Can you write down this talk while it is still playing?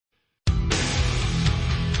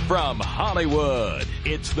From Hollywood,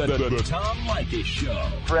 it's the Tom Leykis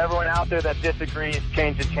Show. For everyone out there that disagrees,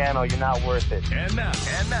 change the channel. You're not worth it. And now,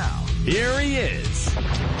 here he is,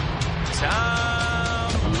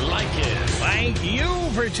 Tom Leykis. Thank you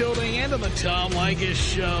for tuning into the Tom Leykis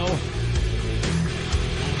Show.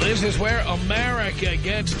 This is where America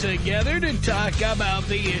gets together to talk about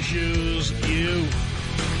the issues you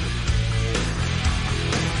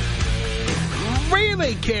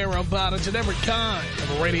really care about. It's at every kind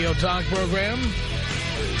of a radio talk program.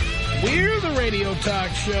 We're the radio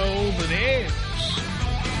talk show that is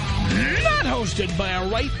not hosted by a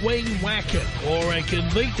right-wing whacker or a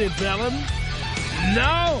convicted felon.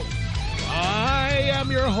 No, I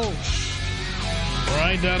am your host.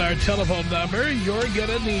 Write down our telephone number. You're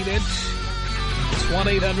gonna need it. It's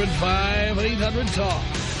 1-800-5800-TALK.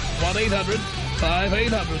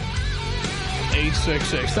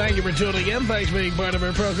 1-800-5800-866. Thank you for tuning in. Thanks for being part of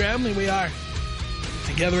our program. Here we are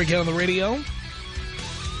together again on the radio.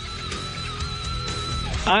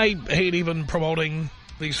 I hate even promoting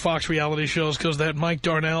these Fox reality shows because that Mike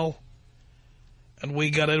Darnell and we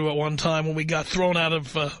got into it one time when we got thrown out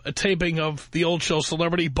of a taping of the old show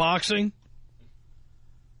Celebrity Boxing.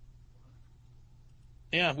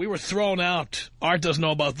 Yeah, we were thrown out. Art doesn't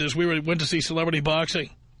know about this. We went to see Celebrity Boxing,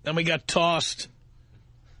 and we got tossed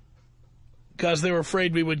because they were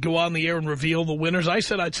afraid we would go on the air and reveal the winners. I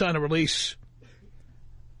said I'd sign a release,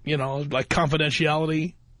 you know, like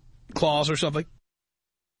confidentiality clause or something.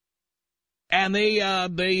 And they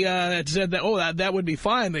said that, that would be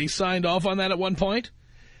fine. They signed off on that at one point.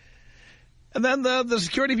 And then the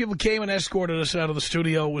security people came and escorted us out of the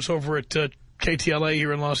studio. It was over at KTLA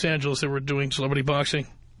here in Los Angeles. They were doing Celebrity Boxing,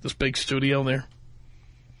 this big studio there.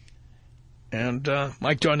 And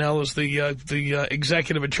Mike Darnell is the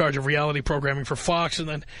executive in charge of reality programming for Fox. And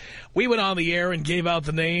then we went on the air and gave out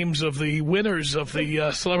the names of the winners of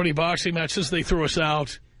the Celebrity Boxing match since they threw us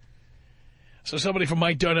out. So somebody from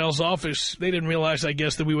Mike Darnell's office, they didn't realize, I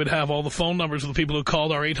guess, that we would have all the phone numbers of the people who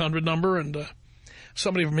called our 800 number. And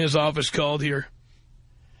somebody from his office called here,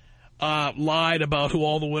 lied about who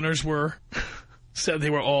all the winners were, said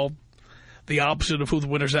they were all the opposite of who the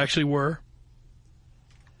winners actually were.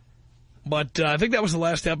 But I think that was the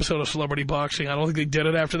last episode of Celebrity Boxing. I don't think they did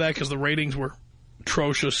it after that because the ratings were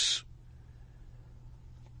atrocious.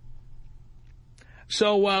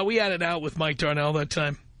 So we had it out with Mike Darnell that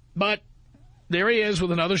time. But there he is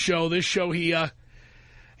with another show. This show, he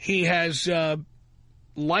has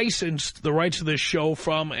licensed the rights to this show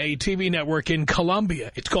from a TV network in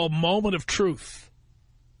Colombia. It's called Moment of Truth.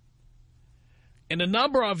 And a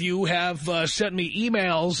number of you have sent me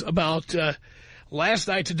emails about last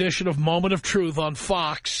night's edition of Moment of Truth on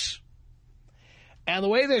Fox. And the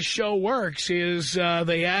way this show works is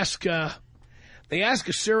they ask a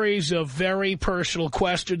series of very personal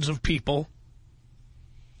questions of people.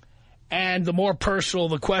 And the more personal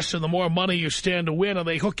the question, the more money you stand to win, and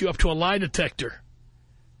they hook you up to a lie detector.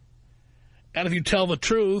 And if you tell the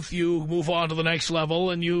truth, you move on to the next level,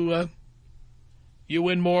 and you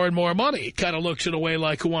win more and more money. It kind of looks in a way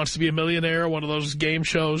like Who Wants to Be a Millionaire, one of those game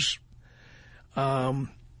shows. But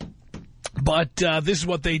this is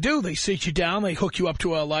what they do. They sit you down, they hook you up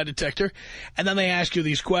to a lie detector, and then they ask you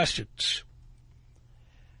these questions.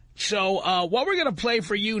 So what we're going to play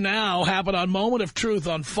for you now happened on Moment of Truth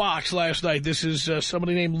on Fox last night. This is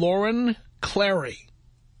somebody named Lauren Clary.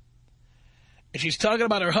 And she's talking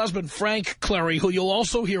about her husband, Frank Clary, who you'll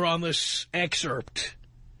also hear on this excerpt.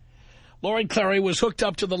 Lauren Clary was hooked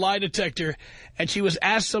up to the lie detector, and she was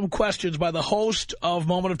asked some questions by the host of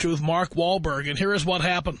Moment of Truth, Mark Wahlberg. And here is what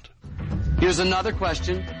happened. Here's another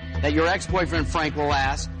question that your ex-boyfriend, Frank, will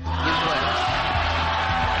ask.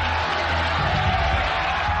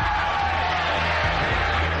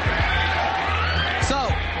 So,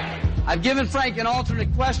 I've given Frank an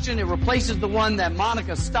alternate question. It replaces the one that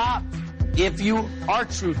Monica stopped. If you are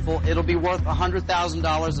truthful, it'll be worth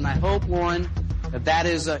 $100,000, and I hope, Lauren, that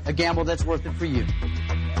is a gamble that's worth it for you.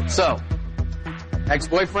 So,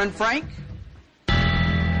 ex-boyfriend Frank,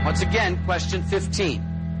 once again, question 15.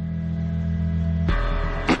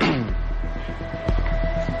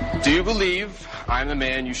 Do you believe I'm the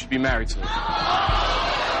man you should be married to?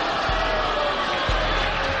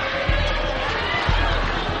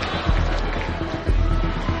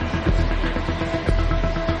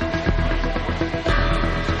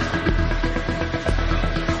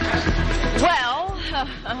 Wow.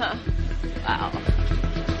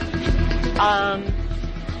 I'm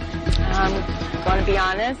going to be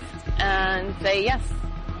honest and say yes.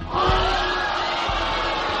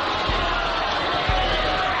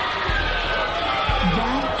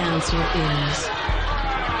 That answer is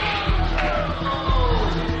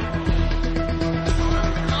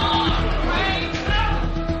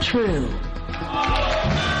true.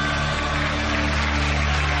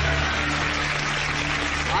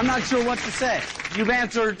 I'm not sure what to say. You've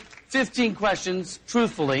answered 15 questions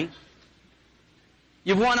truthfully.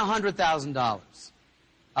 You've won $100,000.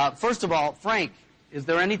 First of all, Frank, is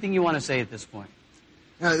there anything you want to say at this point?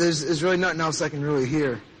 No, there's really nothing else I can really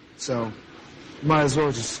hear, so might as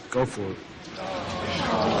well just go for it.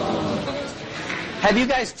 Have you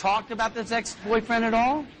guys talked about this ex-boyfriend at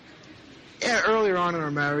all? Yeah, earlier on in our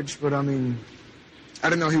marriage, but I mean, I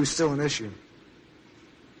didn't know he was still an issue.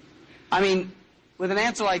 I mean, with an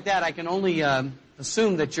answer like that, I can only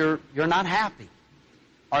assume that you're not happy.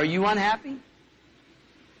 Are you unhappy?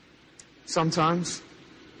 Sometimes.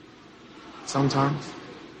 Sometimes.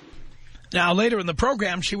 Now, later in the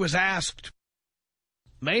program, she was asked,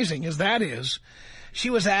 amazing as that is, she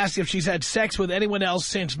was asked if she's had sex with anyone else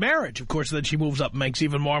since marriage. Of course, then she moves up and makes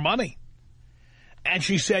even more money. And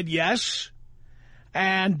she said yes.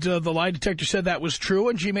 And the lie detector said that was true,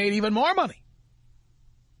 and she made even more money.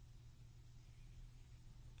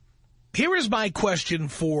 Here is my question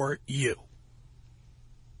for you.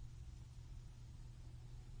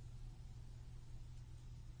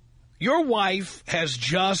 Your wife has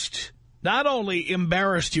just not only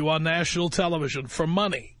embarrassed you on national television for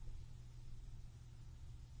money,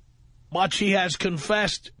 but she has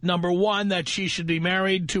confessed, number one, that she should be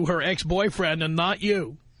married to her ex-boyfriend and not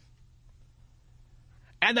you,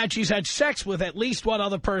 and that she's had sex with at least one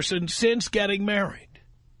other person since getting married.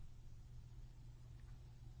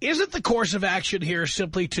 Isn't the course of action here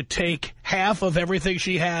simply to take half of everything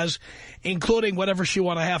she has, including whatever she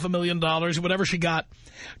won, $500,000, whatever she got,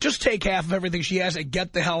 just take half of everything she has and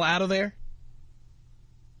get the hell out of there?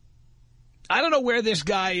 I don't know where this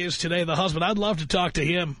guy is today, the husband. I'd love to talk to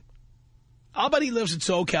him. I'll bet he lives in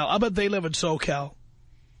SoCal. I'll bet they live in SoCal,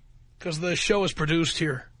 because the show is produced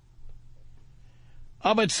here.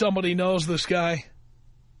 I'll bet somebody knows this guy.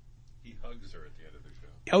 He hugs her at the end of the show.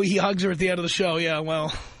 Oh, he hugs her at the end of the show, yeah,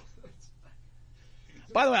 well.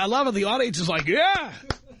 By the way, I love it. The audience is like, yeah,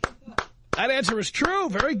 that answer is true.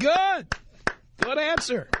 Very good. Good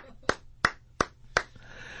answer.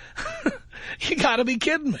 You got to be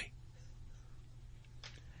kidding me.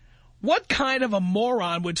 What kind of a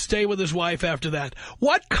moron would stay with his wife after that?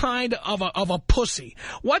 What kind of a pussy?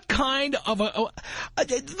 What kind of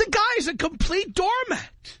the guy's a complete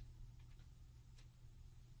doormat.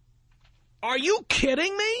 Are you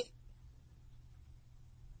kidding me?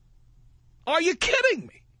 Are you kidding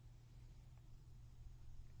me?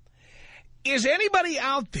 Is anybody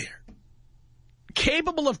out there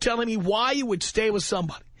capable of telling me why you would stay with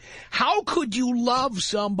somebody? How could you love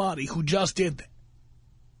somebody who just did that?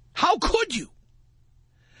 How could you?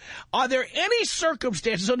 Are there any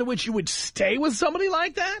circumstances under which you would stay with somebody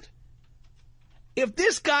like that? If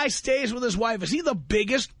this guy stays with his wife, is he the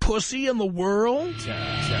biggest pussy in the world?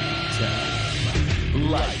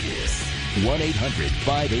 Leykis.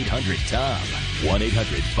 1-800-5800-TOM.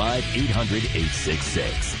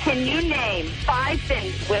 1-800-5800-866. Can you name 5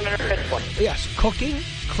 things women are good for? Yes, cooking,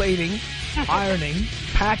 cleaning, ironing,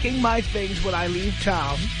 packing my things when I leave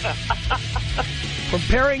town,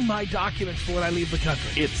 preparing my documents for when I leave the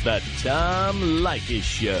country. It's the Tom Leykis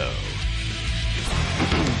Show.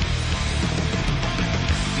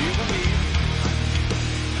 Do you believe?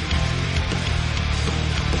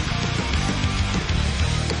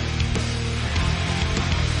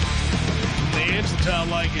 It's the Tom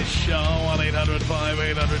Leykis Show.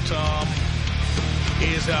 1-800-5800-TOM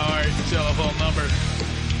is our telephone number.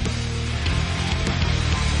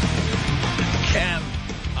 Ken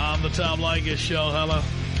on the Tom Leykis Show. Hello.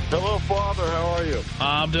 Hello, Father. How are you?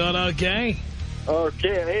 I'm doing okay.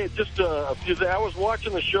 Okay. Hey, just I was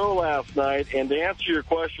watching the show last night, and to answer your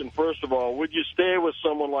question, first of all, would you stay with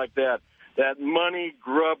someone like that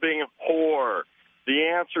money-grubbing whore? The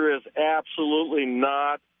answer is absolutely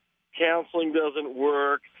not. Counseling doesn't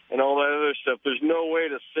work and all that other stuff. There's no way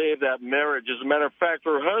to save that marriage. As a matter of fact,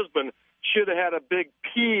 her husband should have had a big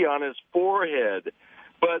P on his forehead.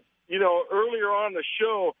 But, you know, earlier on in the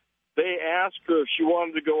show, they asked her if she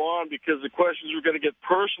wanted to go on because the questions were going to get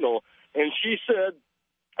personal. And she said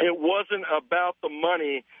it wasn't about the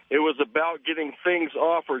money. It was about getting things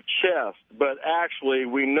off her chest. But actually,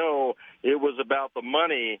 we know it was about the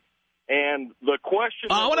money. And the question...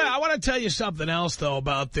 I want to tell you something else, though,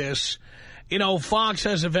 about this. You know, Fox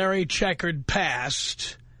has a very checkered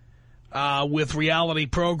past with reality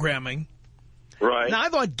programming. Right. Now, I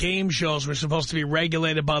thought game shows were supposed to be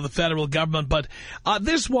regulated by the federal government, but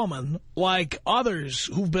this woman, like others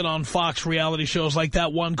who've been on Fox reality shows, like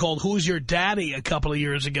that one called Who's Your Daddy a couple of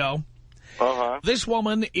years ago, this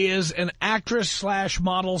woman is an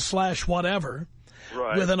actress/model/whatever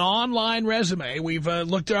Right. with an online resume. We've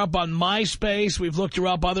looked her up on MySpace. We've looked her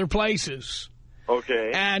up other places.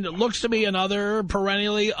 Okay. And it looks to be another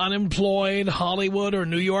perennially unemployed Hollywood or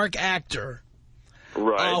New York actor.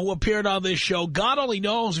 Right. Who appeared on this show. God only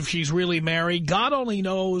knows if she's really married. God only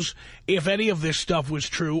knows if any of this stuff was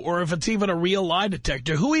true or if it's even a real lie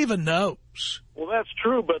detector. Who even knows? Well, that's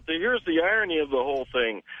true, but here's the irony of the whole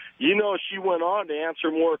thing. You know, she went on to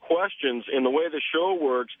answer more questions. In the way the show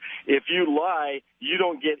works, if you lie, you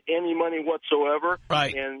don't get any money whatsoever.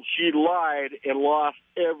 Right. And she lied and lost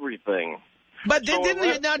everything. But So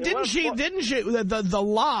didn't she, the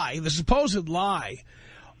lie, the supposed lie,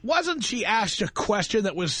 wasn't she asked a question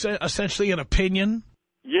that was essentially an opinion?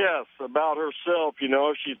 Yes, about herself, you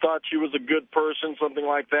know. She thought she was a good person, something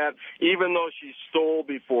like that, even though she stole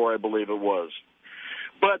before, I believe it was.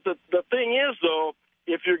 But the thing is, though,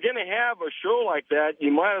 if you're going to have a show like that,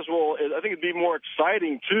 you might as well, I think it'd be more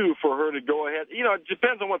exciting, too, for her to go ahead. You know, it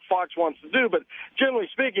depends on what Fox wants to do, but generally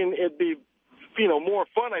speaking, it'd be, you know, more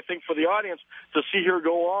fun, I think, for the audience to see her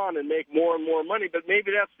go on and make more and more money. But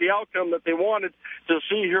maybe that's the outcome that they wanted, to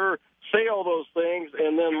see her say all those things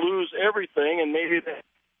and then lose everything, and maybe they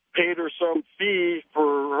paid her some fee for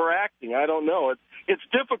her acting. I don't know. It's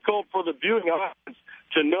difficult for the viewing audience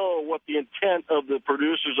to know what the intent of the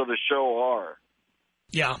producers of the show are.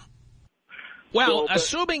 Yeah. Well,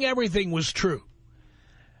 assuming everything was true,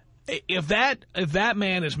 if that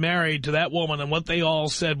man is married to that woman and what they all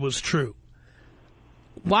said was true,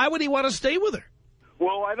 why would he want to stay with her?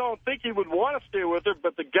 Well, I don't think he would want to stay with her,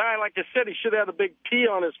 but the guy, like I said, he should have had a big P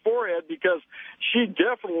on his forehead because she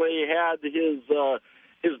definitely had his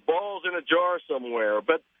balls in a jar somewhere.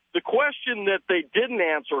 But the question that they didn't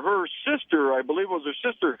answer, her sister, I believe it was her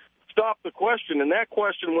sister, stopped the question, and that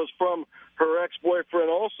question was from her ex-boyfriend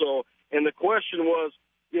also, and the question was,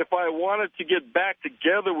 if I wanted to get back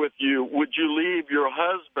together with you, would you leave your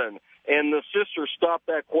husband? And the sister stopped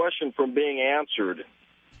that question from being answered.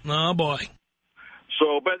 Oh, boy.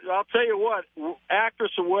 So, but I'll tell you what,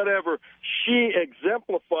 actress or whatever, she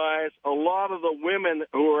exemplifies a lot of the women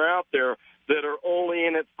who are out there that are only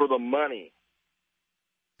in it for the money.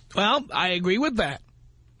 Well, I agree with that.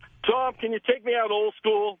 Tom, can you take me out old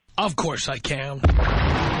school? Of course I can.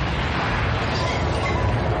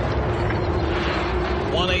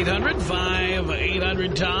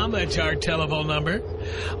 1-800-5800-TOM. That's our telephone number.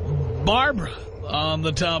 Barbara on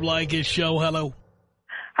the Tom Leykis show. Hello.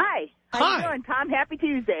 Hi. How you doing, Tom? Happy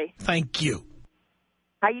Tuesday. Thank you.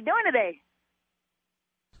 How you doing today?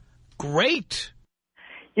 Great.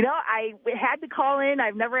 You know, I had to call in.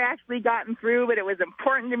 I've never actually gotten through, but it was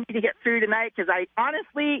important to me to get through tonight because I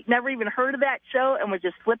honestly never even heard of that show and was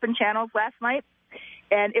just flipping channels last night.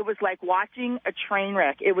 And it was like watching a train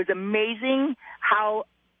wreck. It was amazing how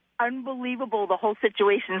unbelievable the whole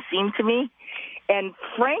situation seemed to me. And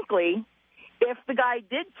frankly, if the guy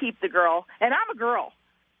did keep the girl, and I'm a girl,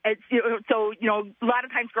 so, you know, a lot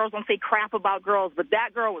of times girls don't say crap about girls, but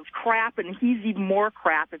that girl was crap, and he's even more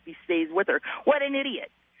crap if he stays with her. What an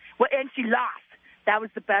idiot. And she lost. That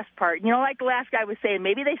was the best part. You know, like the last guy was saying,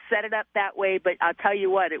 maybe they set it up that way, but I'll tell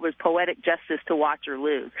you what, it was poetic justice to watch her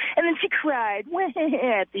lose. And then she cried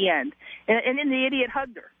at the end, and then the idiot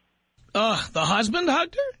hugged her. The husband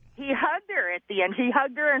hugged her? He hugged her at the end. He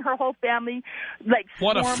hugged her and her whole family, like,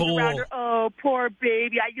 what a fool. Around her. Oh, poor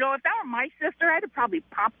baby. You know, if that were my sister, I'd have probably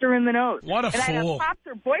popped her in the nose. What a fool. And I'd have popped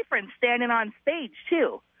her boyfriend standing on stage,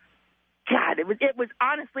 too. God, it was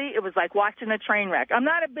honestly, it was like watching a train wreck.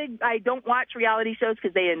 I don't watch reality shows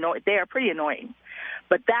because they are pretty annoying.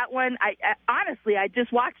 But that one, honestly, I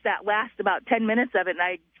just watched that last about 10 minutes of it, and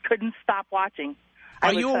I couldn't stop watching.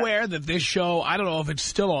 Are you aware that this show, I don't know if it's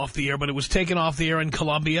still off the air, but it was taken off the air in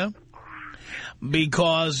Colombia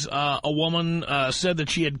because a woman said that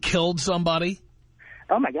she had killed somebody?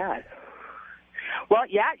 Oh, my God. Well,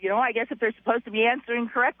 yeah, you know, I guess if they're supposed to be answering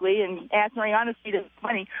correctly and answering honestly to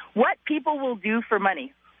money, what people will do for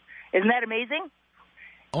money. Isn't that amazing?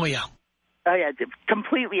 Oh, yeah. Oh, yeah, it's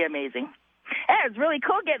completely amazing. Yeah, it's really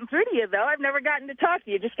cool getting through to you, though. I've never gotten to talk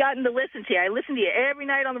to you, just gotten to listen to you. I listen to you every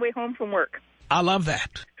night on the way home from work. I love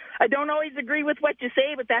that. I don't always agree with what you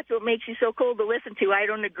say, but that's what makes you so cool to listen to. I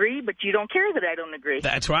don't agree, but you don't care that I don't agree.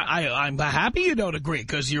 That's right. I'm happy you don't agree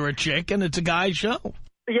because you're a chick and it's a guy's show.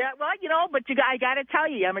 Yeah, well, you know, but I got to tell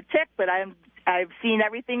you, I'm a chick, but I've seen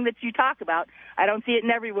everything that you talk about. I don't see it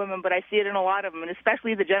in every woman, but I see it in a lot of them, and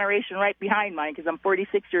especially the generation right behind mine because I'm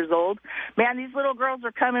 46 years old. Man, these little girls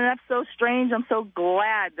are coming up so strange. I'm so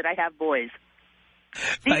glad that I have boys.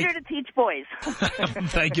 It's easier to teach boys.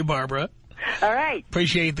 Thank you, Barbara. All right.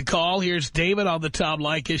 Appreciate the call. Here's David on the Tom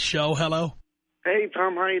Leykis show. Hello. Hey,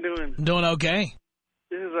 Tom. How you doing? I'm doing okay.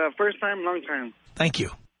 This is first time, long time. Thank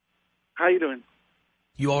you. How you doing?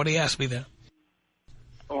 You already asked me that.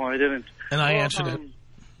 Oh, I didn't. And I answered it.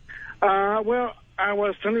 Well, I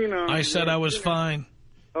was telling... I said I was fine.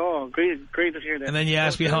 Oh, great to hear that. And then you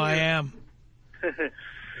asked me how I am.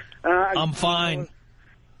 I'm fine.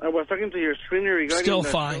 I was talking to your screener regarding Still the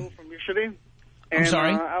fine. show from yesterday. I'm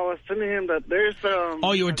sorry? I was telling him that there's...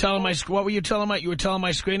 oh, you were telling my... What were you telling my... You were telling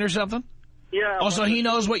my screener something? Yeah. Also, he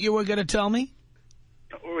knows what you were going to tell me?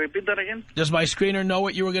 Repeat that again? Does my screener know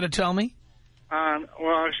what you were going to tell me?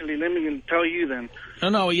 Well, actually, let me tell you then.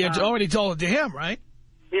 No, you already told it to him, right?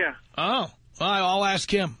 Yeah. Oh, well, I'll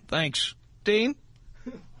ask him. Thanks. Dean,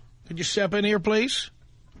 could you step in here, please?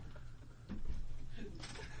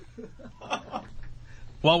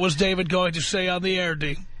 What was David going to say on the air,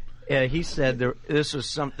 Dean? Yeah, he said this was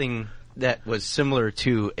something that was similar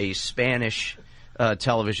to a Spanish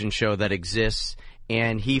television show that exists,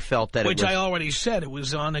 and he felt that Which I already said. It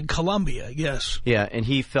was on in Colombia, yes. Yeah, and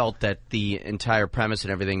he felt that the entire premise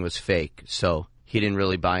and everything was fake, so he didn't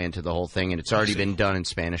really buy into the whole thing, and it's already been done in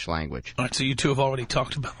Spanish language. All right, so you two have already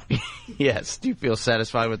talked about it. Yes. Do you feel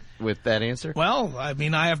satisfied with that answer? Well, I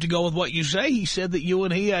mean, I have to go with what you say. He said that you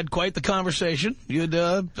and he had quite the conversation. You'd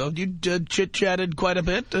chit-chatted quite a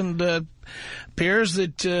bit, and appears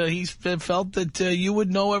that he felt that you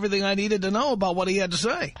would know everything I needed to know about what he had to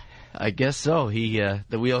say. I guess so.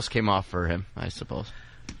 The wheels came off for him, I suppose.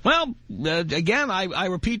 Well, again, I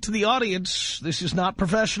repeat to the audience, this is not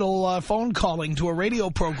professional phone calling to a radio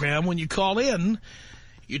program. When you call in,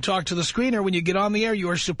 you talk to the screener. When you get on the air, you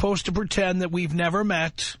are supposed to pretend that we've never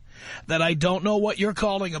met, that I don't know what you're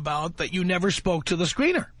calling about, that you never spoke to the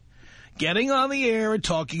screener. Getting on the air and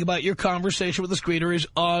talking about your conversation with the screener is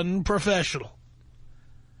unprofessional.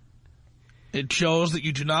 It shows that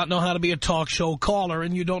you do not know how to be a talk show caller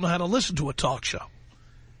and you don't know how to listen to a talk show.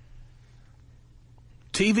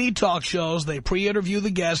 TV talk shows, they pre-interview the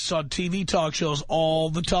guests on TV talk shows all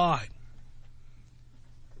the time.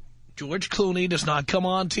 George Clooney does not come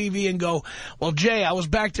on TV and go, well, Jay, I was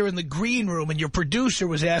back there in the green room and your producer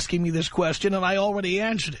was asking me this question and I already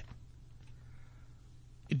answered it.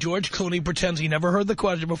 George Clooney pretends he never heard the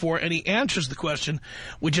question before, and he answers the question,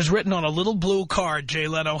 which is written on a little blue card Jay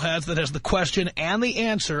Leno has that has the question and the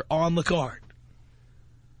answer on the card.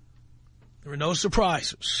 There are no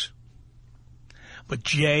surprises. But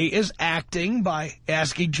Jay is acting by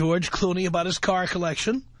asking George Clooney about his car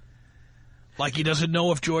collection, like he doesn't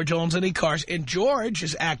know if George owns any cars. And George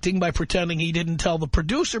is acting by pretending he didn't tell the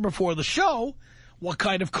producer before the show what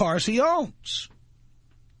kind of cars he owns.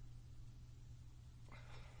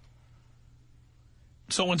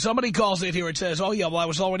 So when somebody calls in here and says, oh, yeah, well, I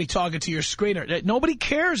was already talking to your screener. Nobody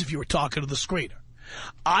cares if you were talking to the screener.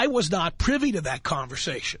 I was not privy to that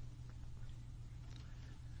conversation.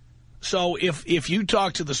 So if you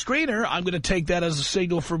talk to the screener, I'm going to take that as a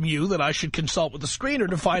signal from you that I should consult with the screener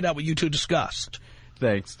to find out what you two discussed.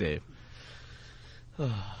 Thanks, Dave. All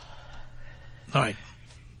right.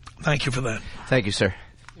 Thank you for that. Thank you, sir.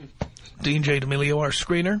 Dean J. D'Amelio, our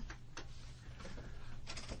screener.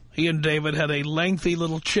 He and David had a lengthy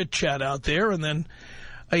little chit-chat out there, and then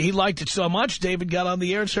he liked it so much, David got on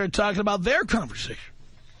the air and started talking about their conversation.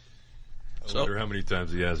 I wonder how many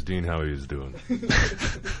times he asked Dean how he was doing.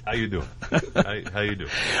 How you doing? How you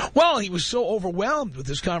doing? Well, he was so overwhelmed with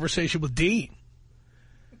his conversation with Dean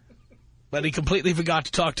that he completely forgot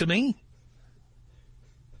to talk to me.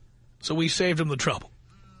 So we saved him the trouble.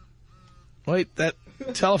 Wait, that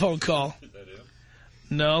telephone call. Is that him?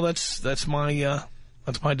 No, that's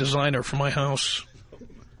my designer for my house.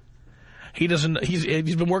 He doesn't.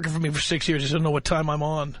 He's been working for me for 6 years. He doesn't know what time I'm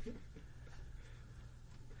on.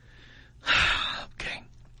 Okay.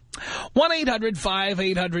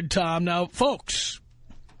 1-800-5800-TOM. Now, folks,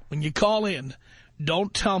 when you call in,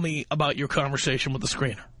 don't tell me about your conversation with the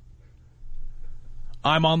screener.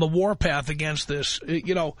 I'm on the warpath against this.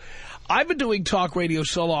 You know, I've been doing talk radio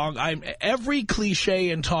so long. Every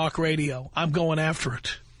cliche in talk radio, I'm going after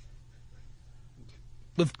it.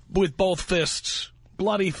 With both fists.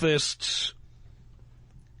 Bloody fists.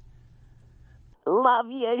 Love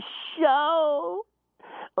your show.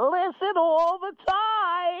 Listen all the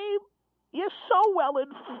time. You're so well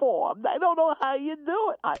informed. I don't know how you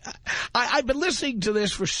do it. I've been listening to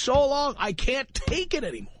this for so long, I can't take it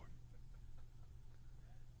anymore.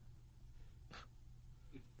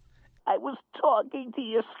 I was talking to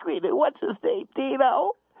your screener. What's his name,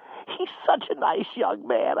 Dino? He's such a nice young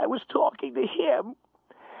man. I was talking to him.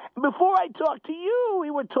 Before I talked to you,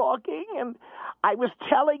 we were talking, and I was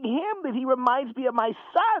telling him that he reminds me of my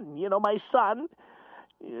son. You know, my son,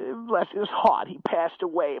 bless his heart, he passed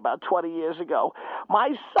away about 20 years ago.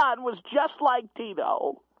 My son was just like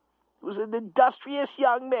Dino. He was an industrious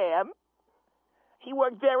young man. He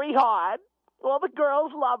worked very hard. All the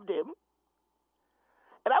girls loved him.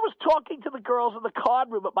 And I was talking to the girls in the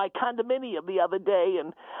card room at my condominium the other day,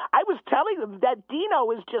 and I was telling them that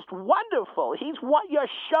Dino is just wonderful. Your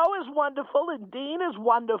show is wonderful, and Dean is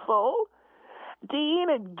wonderful.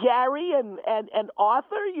 Dean and Gary and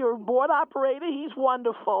Arthur, your board operator, he's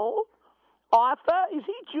wonderful. Arthur, is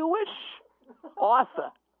he Jewish?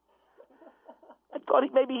 Arthur. I thought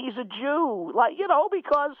maybe he's a Jew,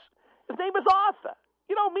 because his name is Arthur.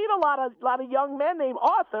 You don't meet a lot of young men named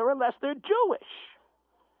Arthur unless they're Jewish.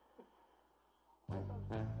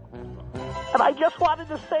 And I just wanted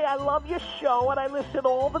to say I love your show, and I listen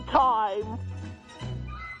all the time.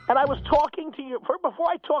 And I was talking to you, before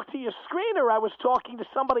I talked to your screener, I was talking to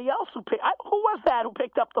somebody else who was that who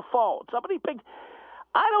picked up the phone?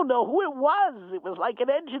 I don't know who it was. It was like an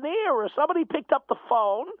engineer or somebody picked up the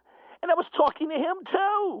phone, and I was talking to him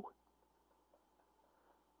too.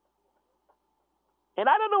 And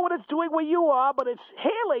I don't know what it's doing where you are, but it's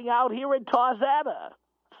hailing out here in Tarzana.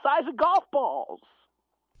 Size of golf balls.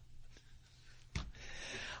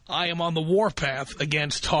 I am on the warpath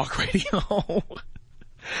against talk radio.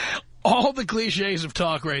 All the cliches of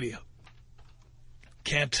talk radio.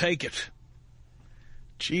 Can't take it.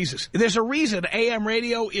 Jesus. There's a reason AM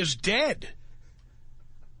radio is dead.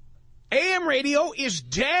 AM radio is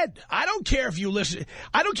dead. I don't care if you listen.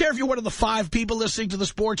 I don't care if you're one of the 5 people listening to the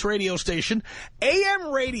sports radio station.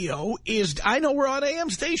 AM radio is, I know we're on AM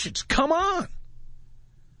stations. Come on.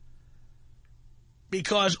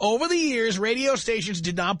 Because over the years, radio stations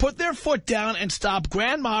did not put their foot down and stop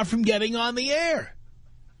Grandma from getting on the air.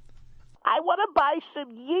 I want to buy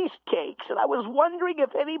some yeast cakes, and I was wondering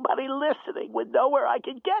if anybody listening would know where I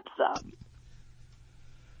could get some.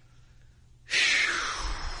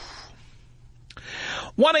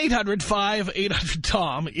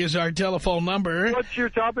 1-800-5800-TOM is our telephone number. What's your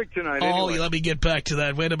topic tonight, Oh, anyway? let me get back to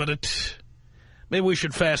that. Wait a minute. Maybe we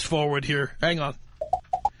should fast forward here. Hang on.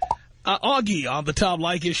 Augie on the Tom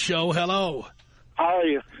Leykis show. Hello. How are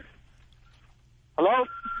you? Hello?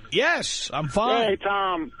 Yes, I'm fine. Hey,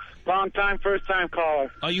 Tom. Long time, first time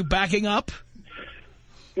caller. Are you backing up?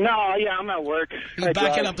 No, yeah, I'm at work. You're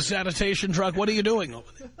backing up a sanitation truck? What are you doing over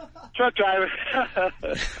there? Truck driver.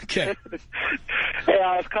 Okay. Hey,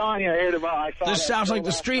 I was calling you. I heard about. This sounds like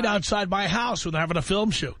the street outside my house where they're having a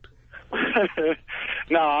film shoot.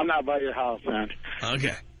 No, I'm not by your house, man.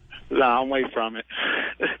 Okay. No, I'm away from it.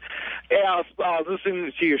 Hey, I was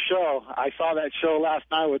listening to your show. I saw that show last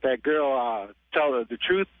night with that girl, Tell the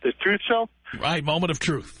Truth show. Right, Moment of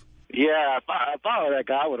Truth. Yeah, I thought that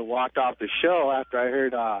guy would have walked off the show after I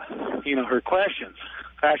heard, her questions.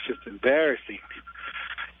 That's just embarrassing.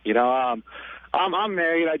 I'm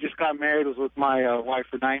married. I just got married. I was with my wife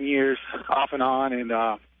for 9 years, off and on. And,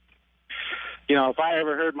 if I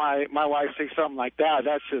ever heard my wife say something like that,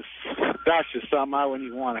 that's just something I wouldn't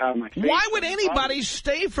even want to have in my face. Why would anybody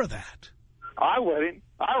stay for that? I wouldn't.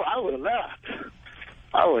 I would have left.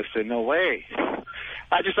 I would have said, no way.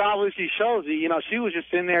 I just obviously shows you, she was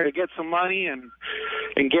just in there to get some money and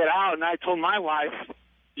get out. And I told my wife,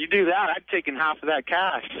 you do that, I'd taken half of that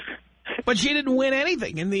cash. But she didn't win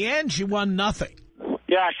anything. In the end, she won nothing.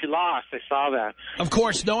 Yeah, she lost. I saw that. Of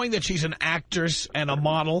course, knowing that she's an actress and a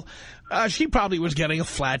model, she probably was getting a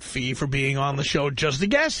flat fee for being on the show, just a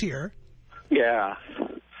guess here. Yeah.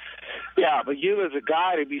 Yeah, but you as a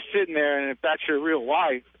guy to be sitting there, and if that's your real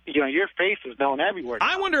wife, your face is known everywhere.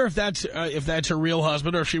 I wonder if that's her real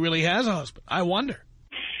husband or if she really has a husband. I wonder.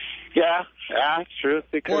 Yeah, it's true.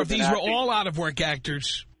 Or if these were all out-of-work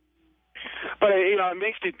actors. But, it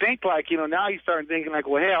makes me think, like, now you start thinking, like,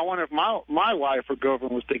 well, hey, I wonder if my wife or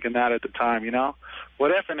girlfriend was thinking that at the time,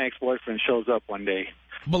 What if an ex-boyfriend shows up one day?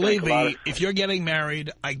 Believe me, if you're getting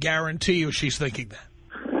married, I guarantee you she's thinking that.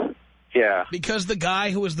 Yeah. Because the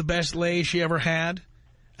guy who was the best lay she ever had,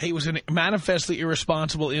 he was a manifestly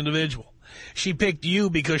irresponsible individual. She picked you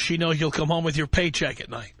because she knows you'll come home with your paycheck at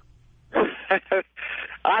night.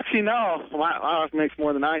 Actually, no. My wife makes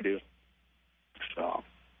more than I do. So.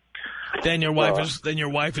 Then your wife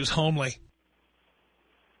is homely.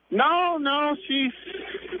 No, she's,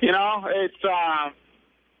 it's,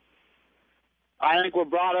 I think what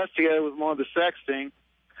brought us together was more the sex thing.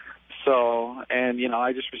 So, and,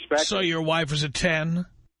 I just respect So your wife is a 10?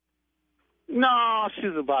 No,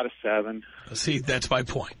 she's about a 7. See, that's my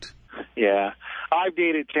point. Yeah. I've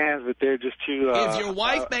dated 10s, but they're just too... if your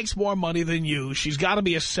wife makes more money than you, she's got to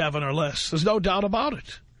be a 7 or less. There's no doubt about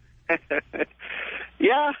it.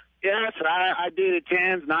 Yeah, I dated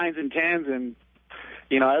 10s, 9s, and 10s, and,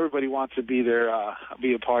 you know, everybody wants to be there,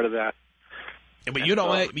 be a part of that. Yeah, but you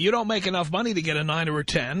don't make enough money to get a 9 or a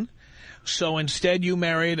 10, so instead you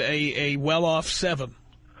married a well-off 7.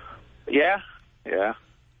 Yeah.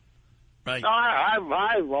 Right.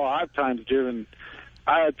 No, I've times driven.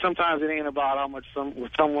 Sometimes it ain't about how much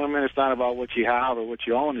with some women. It's not about what you have or what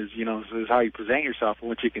you own. Is how you present yourself and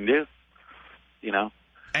what you can do. You know.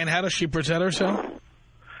 And how does she present herself?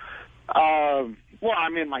 Well, I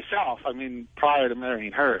mean myself. I mean prior to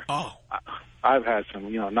marrying her. Oh. I've had some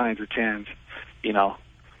 9s or 10s. You know,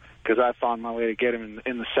 because I found my way to get him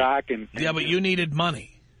in the sack and yeah, but you needed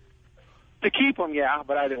money. To keep him, yeah,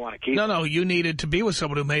 but I didn't want to keep him. No, you needed to be with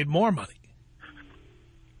someone who made more money.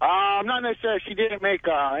 Not necessarily. She didn't make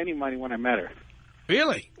any money when I met her.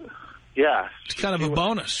 Really? Yeah. It's kind of a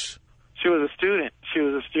bonus. She was a student.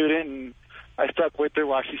 And I stuck with her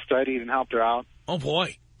while she studied and helped her out. Oh,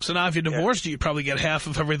 boy. So now if you divorced her, you'd probably get half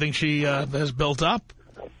of everything she has built up.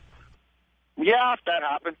 Yeah, if that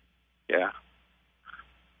happened. Yeah.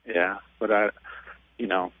 Yeah, but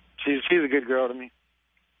she's a good girl to me.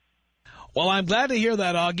 Well, I'm glad to hear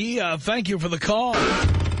that, Augie. Thank you for the call.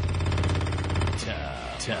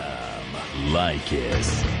 Tom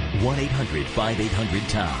Leykis.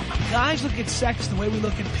 1-800-5800-TOM. Guys look at sex the way we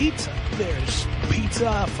look at pizza. There's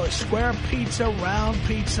pizza for square pizza, round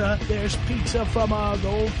pizza. There's pizza from the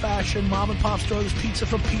old-fashioned mom-and-pop store. There's pizza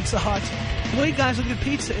from Pizza Hut. The way guys look at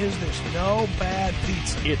pizza is there's no bad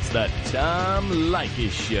pizza. It's the Tom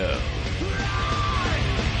Leykis Show.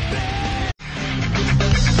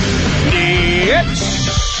 It's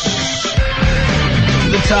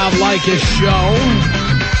the Tom Leykis Show.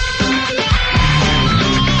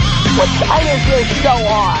 What time is your show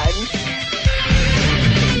on?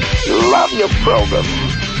 Love your program.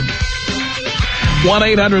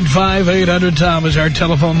 1-800-5800-TOM is our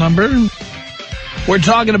telephone number. We're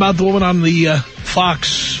talking about the woman on the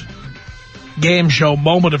Fox game show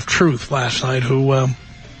Moment of Truth last night who,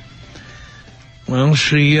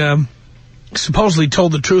 she supposedly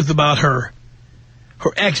told the truth about her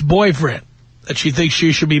ex-boyfriend, that she thinks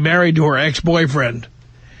she should be married to her ex-boyfriend.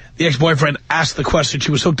 The ex-boyfriend asked the question.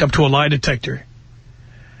 She was hooked up to a lie detector.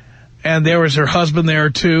 And there was her husband there,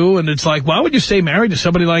 too. And it's like, why would you stay married to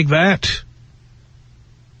somebody like that?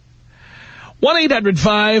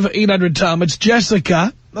 1-800-5800-TOM. It's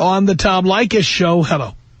Jessica on the Tom Leykis Show.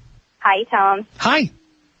 Hello. Hi, Tom. Hi.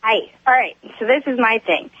 Hi. All right. So this is my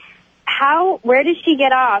thing. Where does she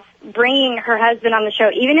get off bringing her husband on the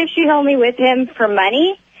show, even if she's only with him for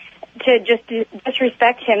money, to just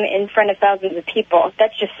disrespect him in front of thousands of people?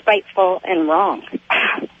 That's just spiteful and wrong.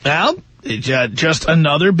 Well, it's just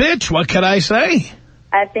another bitch. What can I say?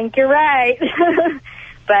 I think you're right.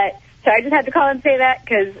 So I just had to call and say that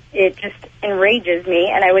because it just enrages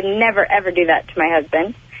me, and I would never, ever do that to my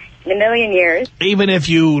husband in a million years. Even if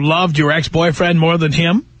you loved your ex-boyfriend more than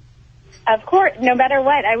him? Of course, no matter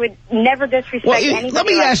what, I would never disrespect anybody. Let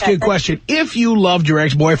me ask you a question. If you loved your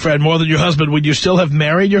ex-boyfriend more than your husband, would you still have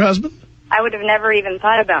married your husband? I would have never even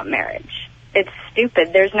thought about marriage. It's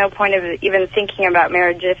stupid. There's no point of even thinking about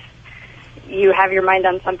marriage if you have your mind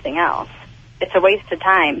on something else. It's a waste of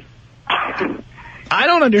time. I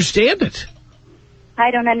don't understand it.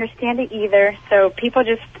 I don't understand it either. So people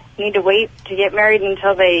just need to wait to get married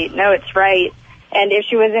until they know it's right. And if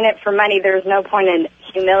she was in it for money, there was no point in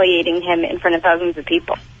humiliating him in front of thousands of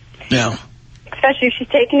people. Yeah. Especially if she's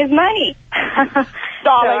taking his money. Darling,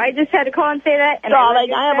 so I just had to call and say that. And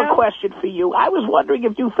darling, I have a question for you. I was wondering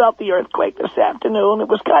if you felt the earthquake this afternoon. It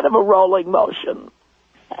was kind of a rolling motion.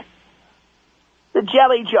 The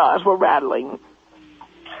jelly jars were rattling.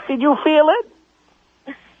 Did you feel it?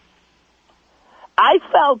 I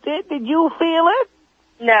felt it. Did you feel it?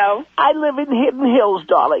 No. I live in Hidden Hills,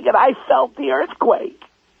 darling, and I felt the earthquake.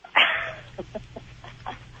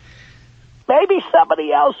 Maybe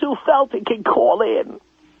somebody else who felt it can call in.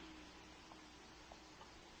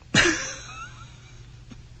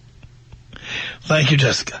 Thank you,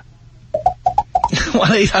 Jessica.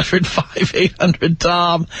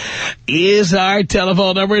 1-800-5800-TOM is our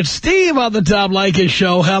telephone number. It's Steve on the Tom Leykis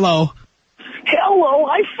Show. Hello. Hello,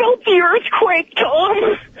 I felt the earthquake,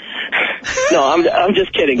 Tom. No, I'm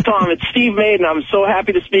just kidding. Tom, it's Steve Maiden. I'm so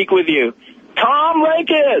happy to speak with you. Tom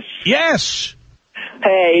Leykis. Yes.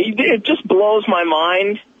 Hey, it just blows my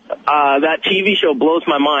mind. That TV show blows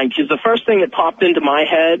my mind because the first thing that popped into my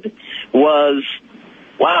head was,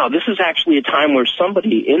 wow, this is actually a time where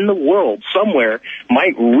somebody in the world somewhere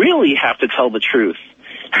might really have to tell the truth.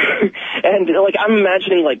 And, like, I'm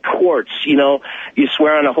imagining, like, courts, you know, you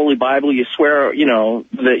swear on a holy Bible, you swear, you know,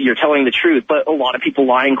 that you're telling the truth, but a lot of people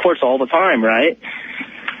lie in courts all the time, right?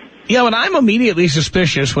 Yeah, but I'm immediately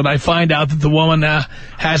suspicious when I find out that the woman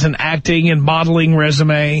has an acting and modeling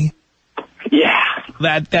resume. Yeah.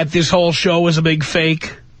 That this whole show was a big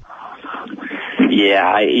fake.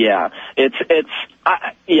 Yeah.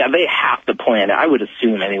 Yeah, they have to plan it. I would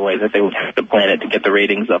assume anyway that they would have to plan it to get the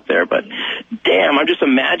ratings up there. But damn, I'm just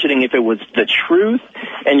imagining if it was the truth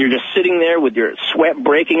and you're just sitting there with your sweat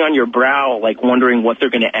breaking on your brow, like wondering what they're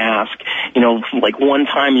going to ask. You know, like one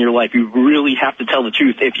time in your life, you really have to tell the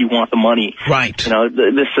truth if you want the money. Right. You know,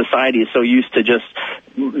 this society is so used to just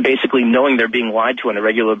basically knowing they're being lied to on a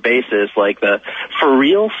regular basis, like the for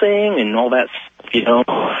real saying and all that stuff. You know,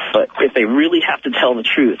 but if they really have to tell the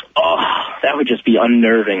truth, that would just be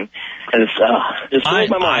unnerving. And it's just blows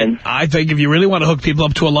my mind. I think if you really want to hook people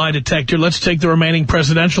up to a lie detector, let's take the remaining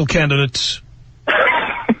presidential candidates.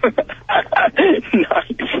 Nice.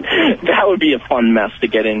 That would be a fun mess to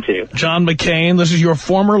get into. John McCain, this is your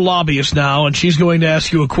former lobbyist now, and she's going to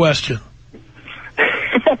ask you a question.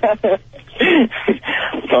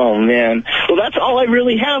 Oh man. Well, that's all I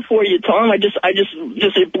really have for you, Tom.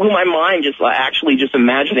 It blew my mind just actually just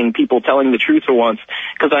imagining people telling the truth for once,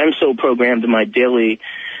 because I'm so programmed in my daily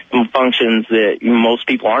functions that most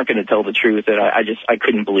people aren't going to tell the truth, that I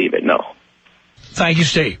couldn't believe it. No. Thank you,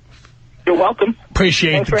 Steve. You're welcome.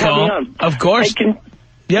 Appreciate Thanks the for call. having me on. Of course. Hey,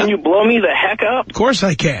 can you blow me the heck up? Of course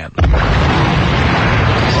I can.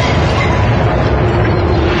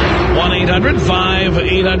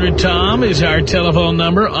 1-800-5800-TOM is our telephone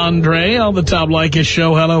number. Andre on the Tom Leykis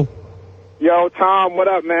show. Hello. Yo, Tom, what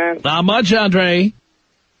up, man? Not much, Andre.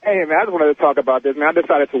 Hey, man, I just wanted to talk about this, man. I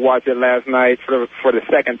decided to watch it last night for the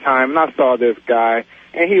second time, and I saw this guy,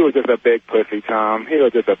 and he was just a big pussy, Tom. He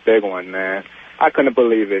was just a big one, man. I couldn't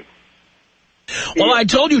believe it. Well, I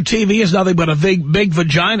told you TV is nothing but a big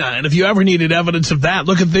vagina, and if you ever needed evidence of that,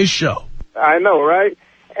 look at this show. I know, right?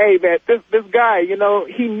 Hey, man, this guy, you know,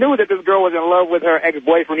 he knew that this girl was in love with her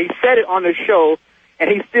ex-boyfriend. He said it on the show, and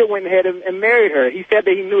he still went ahead and married her. He said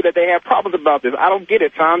that he knew that they had problems about this. I don't get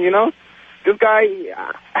it, Tom, you know? This guy,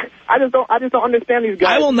 I just don't understand these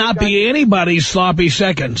guys. I will not be anybody's sloppy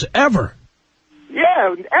seconds, ever.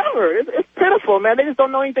 Yeah, ever. It's pitiful, man. They just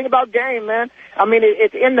don't know anything about game, man. I mean,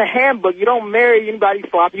 it's in the handbook. You don't marry anybody's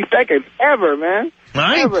sloppy seconds, ever, man.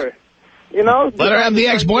 Right. Ever. You know? Let her have the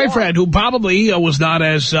ex-boyfriend who probably was not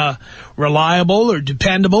as reliable or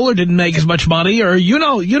dependable or didn't make as much money, or you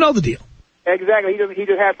know the deal. Exactly. He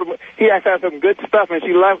just had some good stuff, and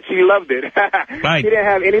she loved it. Right. He didn't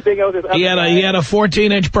have anything else. He had a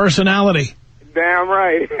 14-inch personality. Damn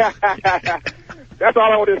right. That's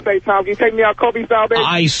all I wanted to say, Tom. Can you take me out Kobe style, baby?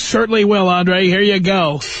 I certainly will, Andre. Here you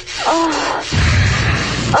go. This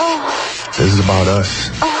is about us.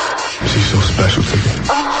 She's so special to me.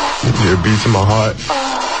 Your beats in my heart.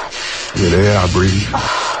 You're the air I breathe.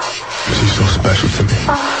 She's so special to me.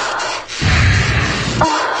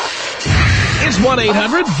 It's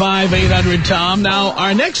 1-800-5800-TOM. Now,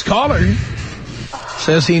 our next caller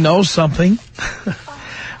says he knows something.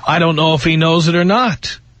 I don't know if he knows it or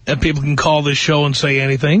not. And people can call this show and say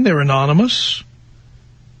anything. They're anonymous.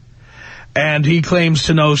 And he claims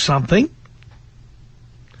to know something.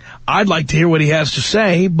 I'd like to hear what he has to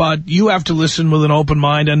say, but you have to listen with an open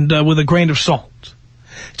mind and with a grain of salt.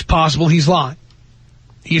 It's possible he's lying.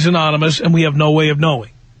 He's anonymous, and we have no way of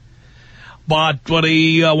knowing. But what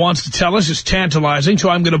he wants to tell us is tantalizing, so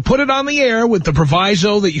I'm going to put it on the air with the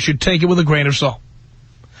proviso that you should take it with a grain of salt.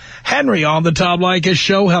 Henry on the Tom Leykis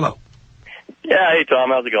show. Hello. Yeah, hey,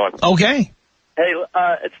 Tom. How's it going? Okay. Hey,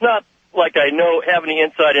 it's not like I have any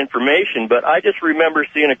inside information, but I just remember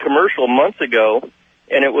seeing a commercial months ago,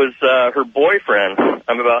 and it was her boyfriend.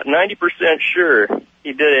 I'm about 90% sure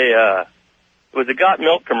he did it was a Got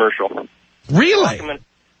Milk commercial. Really?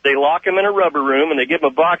 They lock him in a rubber room, and they give him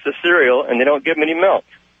a box of cereal, and they don't give him any milk.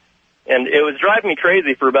 And it was driving me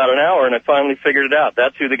crazy for about an hour, and I finally figured it out.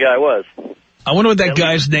 That's who the guy was. I wonder what that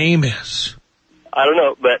guy's name is. I don't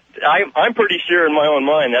know, but I'm pretty sure in my own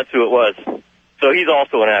mind that's who it was. So he's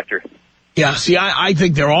also an actor. Yeah, see, I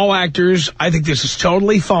think they're all actors. I think this is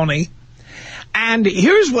totally phony. And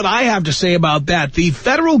here's what I have to say about that. The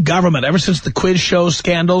federal government, ever since the quiz show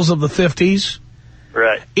scandals of the 50s,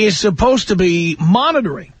 right, is supposed to be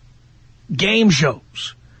monitoring game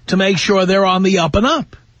shows to make sure they're on the up and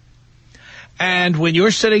up. And when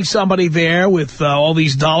you're sitting somebody there with all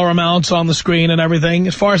these dollar amounts on the screen and everything,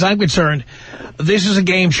 as far as I'm concerned, this is a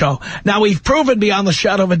game show. Now, we've proven beyond the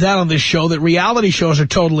shadow of a doubt on this show that reality shows are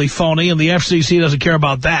totally phony, and the FCC doesn't care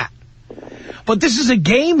about that. But this is a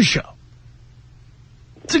game show.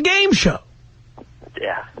 It's a game show.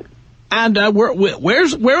 Yeah. And where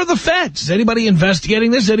are the feds? Is anybody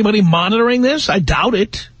investigating this? Is anybody monitoring this? I doubt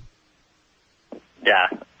it. Yeah,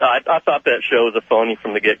 I thought that show was a phony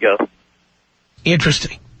from the get-go.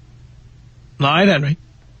 Interesting. All right, Henry.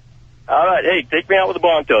 All right, hey, take me out with a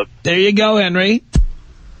bong toast. There you go, Henry.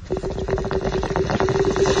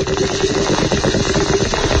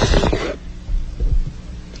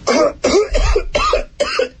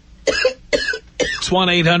 It's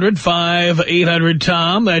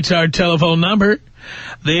 1-800-5800-TOM. That's our telephone number.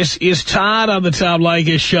 This is Todd on the Tom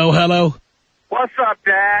Leykis Show. Hello. What's up,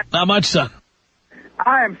 Dad? Not much, son.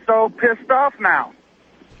 I am so pissed off now.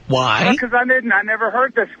 Why? Because I never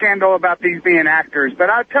heard the scandal about these being actors. But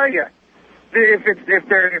I'll tell you,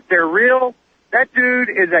 if they're real, that dude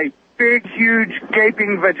is a big, huge,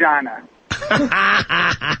 gaping vagina.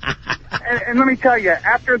 and let me tell you,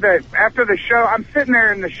 after the show, I'm sitting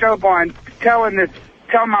there in the show going, telling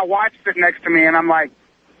my wife sitting next to me, and I'm like,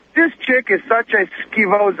 this chick is such a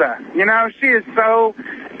skivosa. You know, this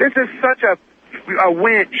is such a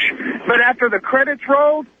winch. But after the credits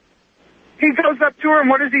rolled, he goes up to her, and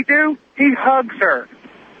what does he do? He hugs her.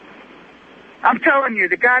 I'm telling you,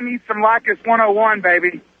 the guy needs some Leykis 101,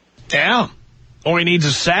 baby. Yeah. Or he needs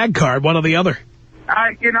a SAG card, one or the other.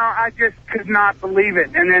 I just could not believe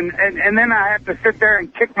it. And then I have to sit there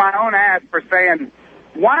and kick my own ass for saying,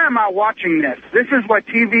 why am I watching this? This is what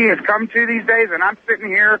TV has come to these days, and I'm sitting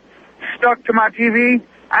here stuck to my TV.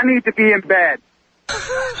 I need to be in bed.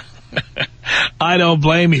 I don't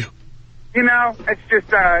blame you. You know, it's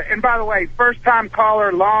just, and by the way, first-time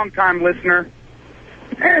caller, long-time listener.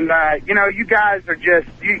 And, you guys are just,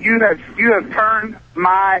 you have turned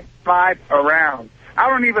my life around. I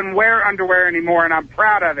don't even wear underwear anymore, and I'm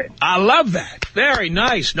proud of it. I love that. Very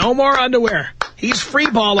nice. No more underwear. He's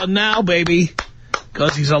freeballing now, baby,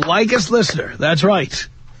 because he's a Leykis listener. That's right.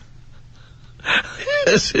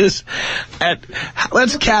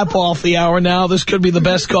 Let's cap off the hour now. This could be the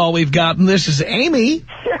best call we've gotten. This is Amy.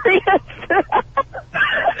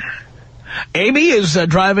 Amy is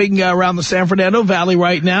driving around the San Fernando Valley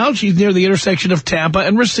right now. She's near the intersection of Tampa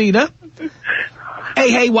and Reseda.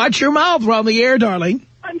 Hey, watch your mouth. We're on the air, darling.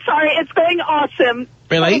 I'm sorry. It's going awesome.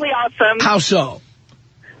 Really? Totally awesome. How so?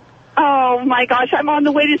 Oh, my gosh. I'm on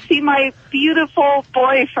the way to see my beautiful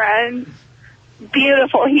boyfriend.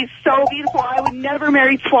 Beautiful. He's so beautiful. I would never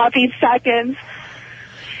marry sloppy seconds.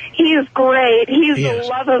 He is great. He's the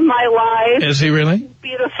love of my life. Is he really?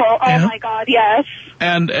 Beautiful. Yeah. Oh, my God, yes.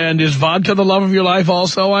 And is vodka the love of your life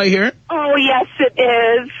also, I hear? Oh, yes, it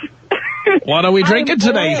is. What are we drinking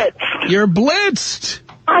today? Blitzed. You're blitzed.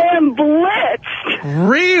 I am blitzed.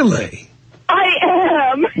 Really? I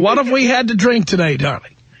am. What have we had to drink today,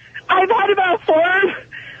 darling? I've had about 4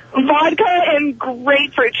 vodka and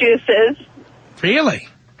grapefruit juices. Really?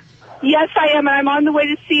 Yes, I am. And I'm on the way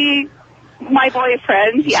to see my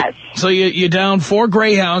boyfriend, yes. So you down 4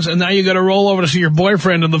 Greyhounds, and now you got to roll over to see your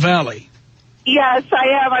boyfriend in the valley. Yes, I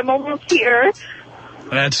am. I'm almost here.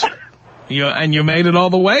 And you made it all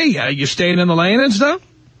the way? You staying in the lane and stuff?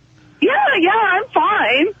 Yeah, I'm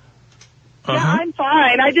fine. Uh-huh. Yeah, I'm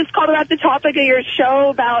fine. I just called about the topic of your show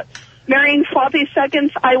about marrying sloppy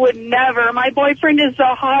seconds. I would never. My boyfriend is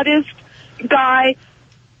the hottest guy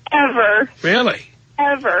ever. Really?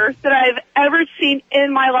 Ever. That I've ever seen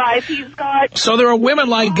in my life. He's got... So there are women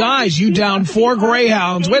like guys. You down 4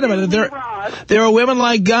 Greyhounds. Wait a minute. There are women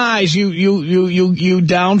like guys. You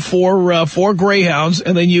down 4 Greyhounds,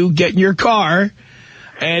 and then you get in your car,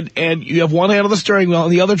 and you have one hand on the steering wheel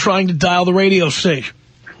and the other trying to dial the radio station.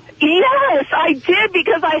 Yes, I did,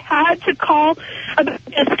 because I had to call about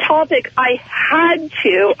this topic. I had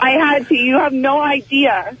to. You have no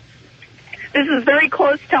idea. This is very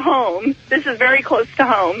close to home.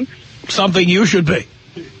 Something you should be.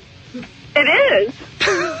 It is.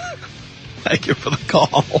 Thank you for the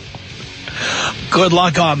call. Good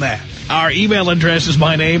luck on that. Our email address is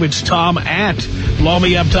my name. It's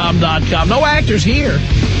Tom@blowmeuptom.com. No actors here.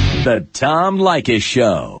 The Tom Leykis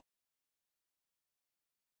Show.